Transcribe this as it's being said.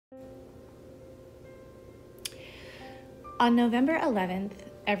On November 11th,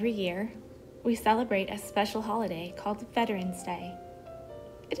 every year, we celebrate a special holiday called Veterans Day.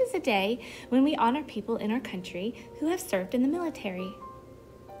 It is a day when we honor people in our country who have served in the military.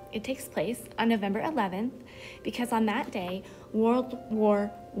 It takes place on November 11th because on that day, World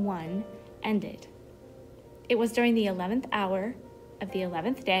War I ended. It was during the 11th hour of the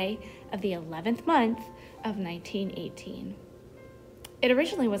 11th day of the 11th month of 1918. It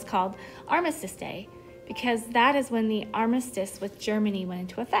originally was called Armistice Day because that is when the armistice with Germany went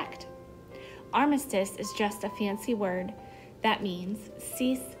into effect. Armistice is just a fancy word that means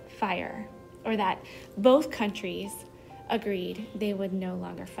cease fire, or that both countries agreed they would no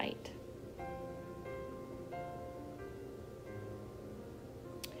longer fight.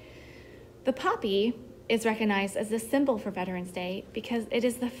 The poppy is recognized as the symbol for Veterans Day because it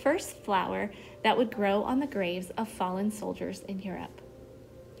is the first flower that would grow on the graves of fallen soldiers in Europe.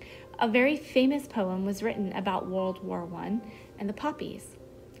 A very famous poem was written about World War I and the poppies.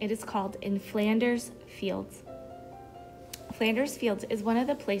 It is called In Flanders Fields. Flanders Fields is one of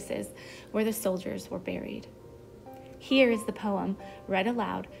the places where the soldiers were buried. Here is the poem read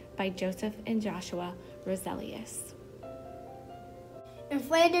aloud by Joseph and Joshua Roselius. In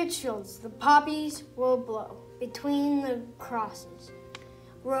Flanders fields, the poppies will blow between the crosses,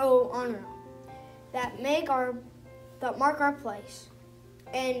 row on row, that mark our place.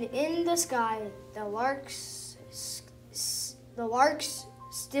 And in the sky, the larks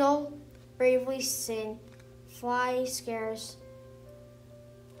still bravely sing. Fly scarce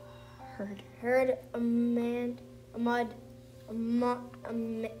heard amid the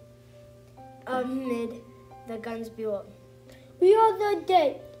guns below. We are the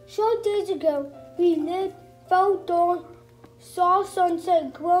dead. Short days ago, we lived, felt dawn, saw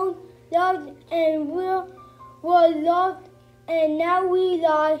sunset grown, loved and were loved, and now we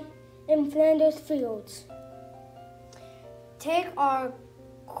lie in Flanders fields. Take our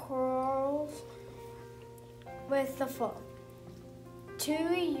quarrels with the foe. To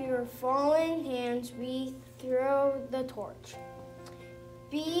your fallen hands we throw the torch.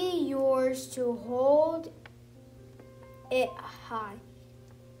 Be yours to hold it high.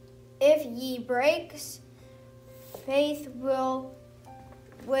 If ye breaks, faith will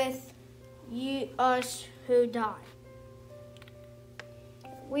with us who die.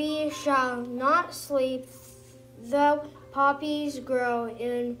 We shall not sleep, though poppies grow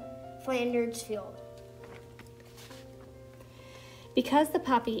in Flanders field. Because the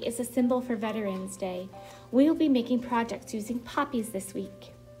poppy is a symbol for Veterans Day, we will be making projects using poppies this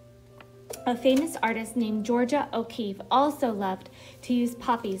week. A famous artist named Georgia O'Keeffe also loved to use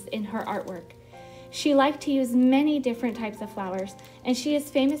poppies in her artwork. She liked to use many different types of flowers, and she is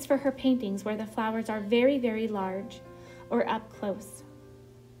famous for her paintings where the flowers are very, very large or up close.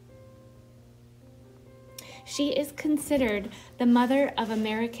 She is considered the mother of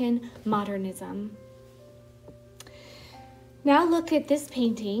American modernism. Now look at this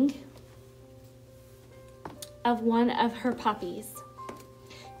painting of one of her poppies.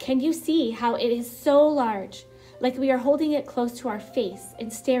 Can you see how it is so large, like we are holding it close to our face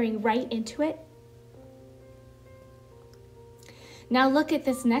and staring right into it? Now look at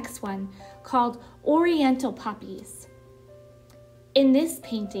this next one called Oriental Poppies. In this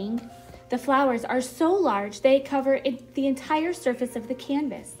painting, the flowers are so large they cover the entire surface of the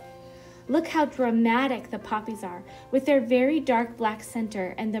canvas. Look how dramatic the poppies are with their very dark black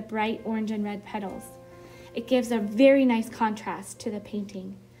center and the bright orange and red petals. It gives a very nice contrast to the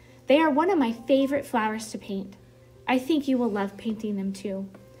painting. They are one of my favorite flowers to paint. I think you will love painting them too.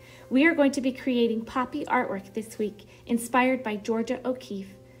 We are going to be creating poppy artwork this week, inspired by Georgia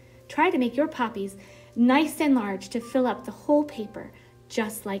O'Keeffe. Try to make your poppies nice and large to fill up the whole paper,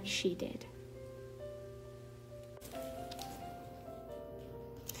 just like she did.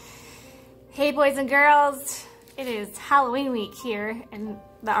 Hey boys and girls, it is Halloween week here in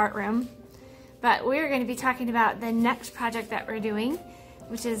the art room, but we're going to be talking about the next project that we're doing,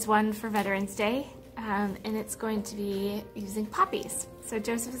 which is one for Veterans Day, and it's going to be using poppies. So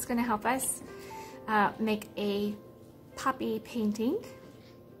Joseph is going to help us make a poppy painting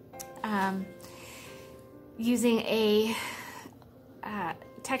using a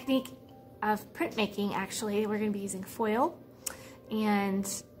technique of printmaking. Actually, we're going to be using foil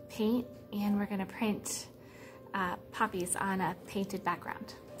and paint, and we're going to print poppies on a painted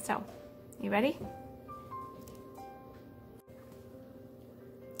background. So, you ready?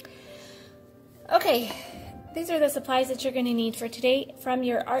 Okay, these are the supplies that you're going to need for today. From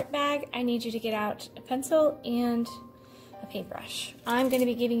your art bag, I need you to get out a pencil and a paintbrush. I'm going to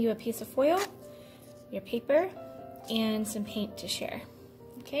be giving you a piece of foil, your paper, and some paint to share.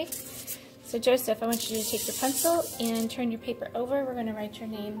 Okay, So Joseph, I want you to take your pencil and turn your paper over. We're going to write your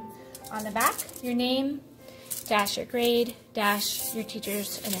name on the back. Your name, dash your grade, dash your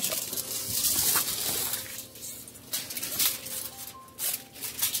teacher's initial.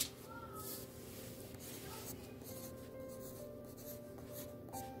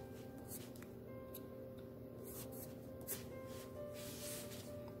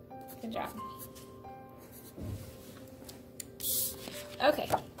 Good job. Okay.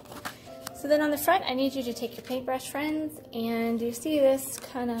 So then on the front, I need you to take your paintbrush, friends, and you see this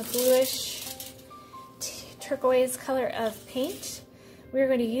kind of bluish turquoise color of paint. We're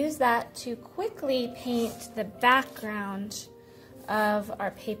going to use that to quickly paint the background of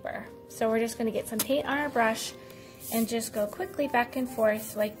our paper. So we're just going to get some paint on our brush and just go quickly back and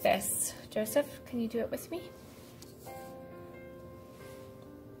forth like this. Joseph, can you do it with me?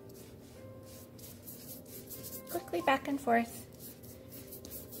 Quickly back and forth.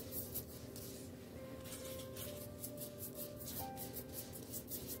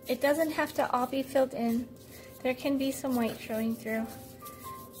 It doesn't have to all be filled in. There can be some white showing through.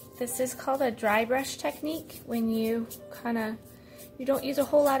 This is called a dry brush technique, when you don't use a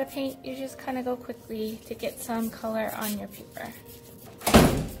whole lot of paint, you just kind of go quickly to get some color on your paper.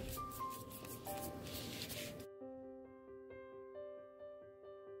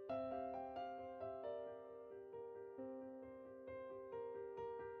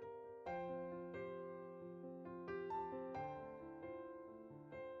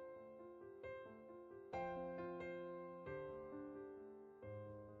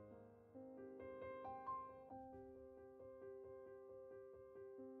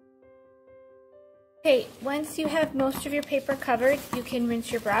 Okay, once you have most of your paper covered, you can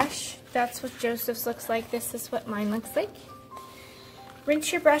rinse your brush. That's what Joseph's looks like. This is what mine looks like.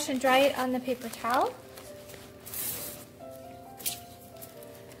 Rinse your brush and dry it on the paper towel.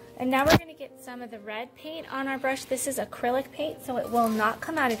 And now we're going to get some of the red paint on our brush. This is acrylic paint, so it will not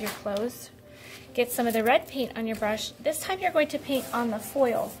come out of your clothes. Get some of the red paint on your brush. This time you're going to paint on the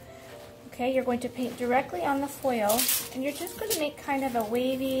foil. Okay, you're going to paint directly on the foil, and you're just going to make kind of a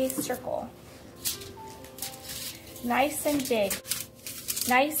wavy circle. Nice and big.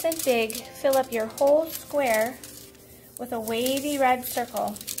 Nice and big. Fill up your whole square with a wavy red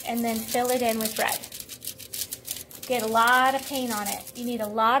circle, and then fill it in with red. Get a lot of paint on it. You need a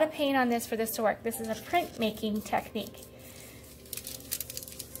lot of paint on this for this to work. This is a printmaking technique.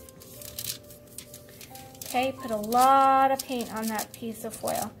 Okay, put a lot of paint on that piece of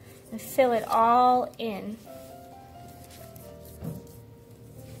foil and fill it all in.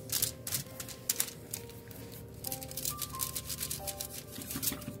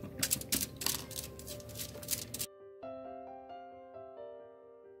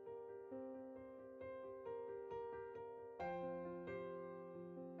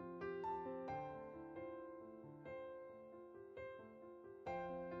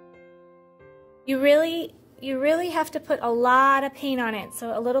 You really have to put a lot of paint on it.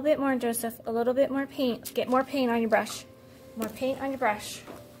 So a little bit more, Joseph, a little bit more paint. Get more paint on your brush. More paint on your brush.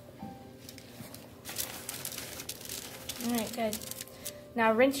 All right, good.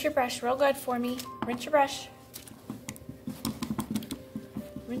 Now rinse your brush real good for me. Rinse your brush.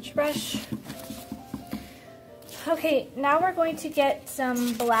 Rinse your brush. Okay, now we're going to get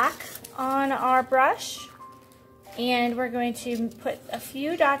some black on our brush. And we're going to put a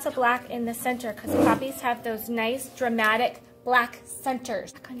few dots of black in the center, because poppies have those nice dramatic black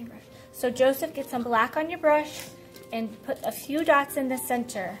centers. On your brush. So Joseph, get some black on your brush and put a few dots in the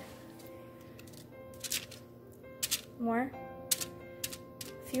center. More.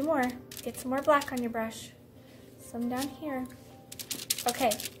 A few more. Get some more black on your brush. Some down here.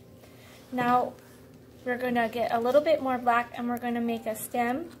 Okay. Now we're going to get a little bit more black, and we're going to make a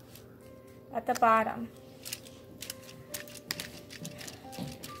stem at the bottom.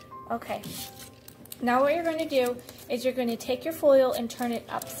 Okay, now what you're going to do is you're going to take your foil and turn it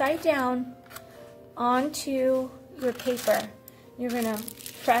upside down onto your paper. You're going to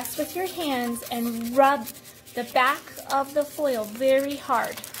press with your hands and rub the back of the foil very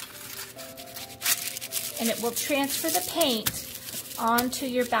hard. And it will transfer the paint onto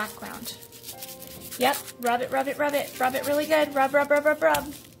your background. Yep, rub it, rub it, rub it. Rub it really good. Rub, rub, rub, rub,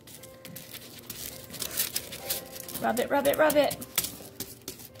 rub. Rub it, rub it, rub it.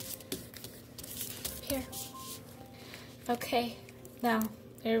 Here. Okay, now,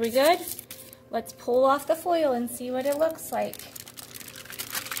 are we good? Let's pull off the foil and see what it looks like.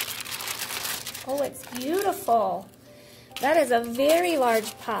 Oh, it's beautiful. That is a very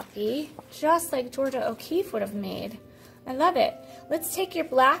large poppy, just like Georgia O'Keeffe would have made. I love it. Let's take your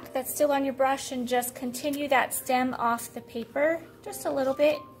black that's still on your brush and just continue that stem off the paper just a little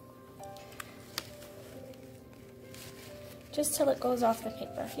bit. just till it goes off the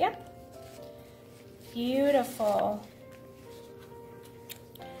paper. Yep. Beautiful.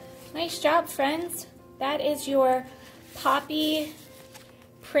 Nice job, friends. That is your poppy,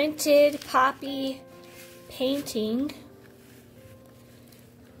 printed poppy painting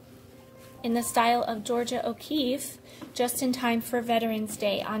in the style of Georgia O'Keeffe, just in time for Veterans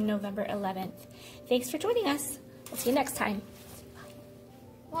Day on November 11th. Thanks for joining us. We'll see you next time.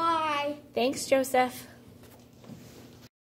 Bye. Thanks, Joseph.